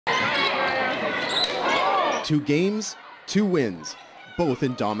2 games, 2 wins, both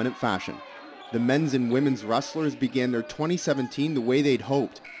in dominant fashion. The men's and women's Rustlers began their 2017 the way they'd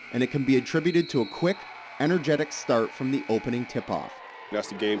hoped, and it can be attributed to a quick, energetic start from the opening tip-off. That's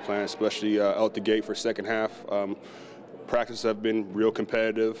the game plan, especially out the gate for second half. Practices have been real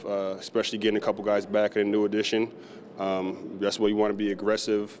competitive, especially getting a couple guys back in a new addition. That's why you want to be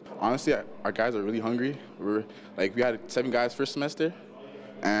aggressive. Honestly, our guys are really hungry. We had 7 guys first semester,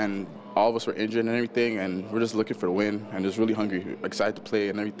 and all of us were injured and everything, and we're just looking for a win and just really hungry, excited to play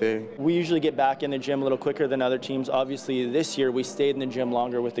and everything. We usually get back in the gym a little quicker than other teams. Obviously, this year we stayed in the gym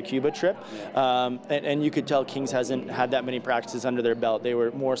longer with the Cuba trip, and you could tell Kings hasn't had that many practices under their belt. They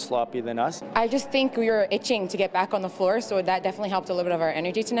were more sloppy than us. I just think we were itching to get back on the floor, so that definitely helped a little bit of our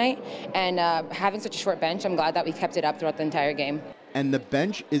energy tonight. And having such a short bench, I'm glad that we kept it up throughout the entire game. And the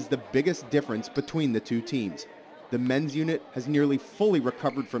bench is the biggest difference between the 2 teams. The men's unit has nearly fully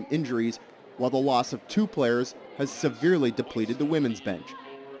recovered from injuries, while the loss of 2 players has severely depleted the women's bench.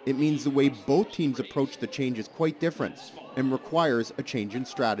 It means the way both teams approach the change is quite different and requires a change in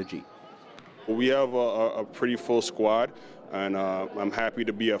strategy. We have a pretty full squad, and I'm happy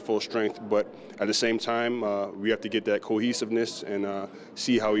to be at full strength, but at the same time, we have to get that cohesiveness and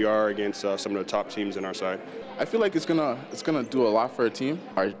see how we are against some of the top teams on our side. I feel like it's gonna do a lot for our team.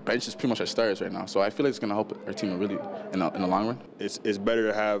 Our bench is pretty much our starters right now, so I feel like it's gonna help our team really in the long run. It's better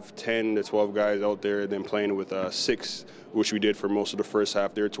to have 10 to 12 guys out there than playing with 6, which we did for most of the first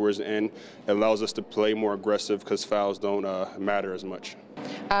half there towards the end. It allows us to play more aggressive because fouls don't matter as much.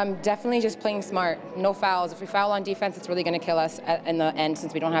 Definitely just playing smart, no fouls. If we foul on defense, it's really going to kill us in the end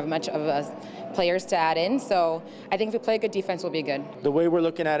since we don't have much of players to add in. So I think if we play good defense, we'll be good. The way we're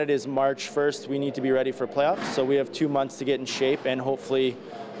looking at it is March 1st, we need to be ready for playoffs. So we have 2 months to get in shape, and hopefully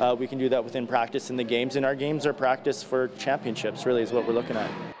we can do that within practice in the games. And our games are practice for championships, really, is what we're looking at.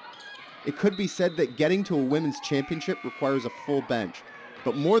 It could be said that getting to a women's championship requires a full bench.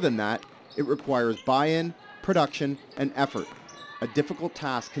 But more than that, it requires buy-in, production, and effort. A difficult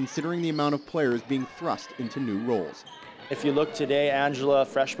task considering the amount of players being thrust into new roles. If you look today, Angela,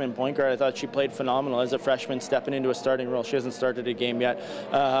 freshman point guard, I thought she played phenomenal as a freshman stepping into a starting role. She hasn't started a game yet.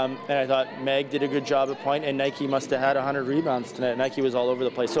 And I thought Meg did a good job at point, and Nike must have had 100 rebounds tonight. Nike was all over the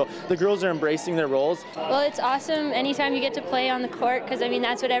place. So the girls are embracing their roles. Well, it's awesome anytime you get to play on the court, because I mean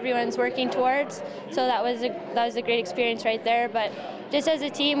that's what everyone's working towards. So that was a great experience right there. But just as a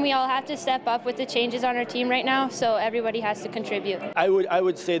team, we all have to step up with the changes on our team right now, so everybody has to contribute. I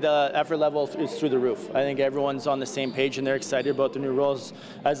would say the effort level is through the roof. I think everyone's on the same page and they're excited about the new roles.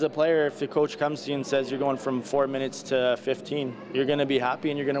 As a player, if the coach comes to you and says you're going from 4 minutes to 15, you're going to be happy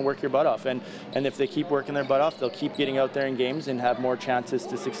and you're going to work your butt off. And if they keep working their butt off, they'll keep getting out there in games and have more chances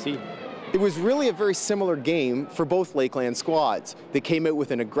to succeed. It was really a very similar game for both Lakeland squads. They came out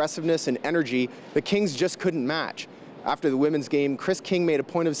with an aggressiveness and energy the Kings just couldn't match. After the women's game, Chris King made a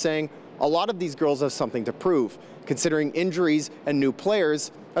point of saying, a lot of these girls have something to prove. Considering injuries and new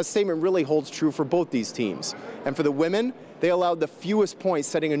players, that statement really holds true for both these teams. And for the women, they allowed the fewest points,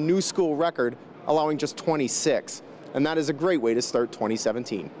 setting a new school record, allowing just 26. And that is a great way to start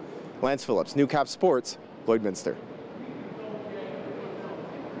 2017. Lance Phillips, Newcap Sports, Lloydminster.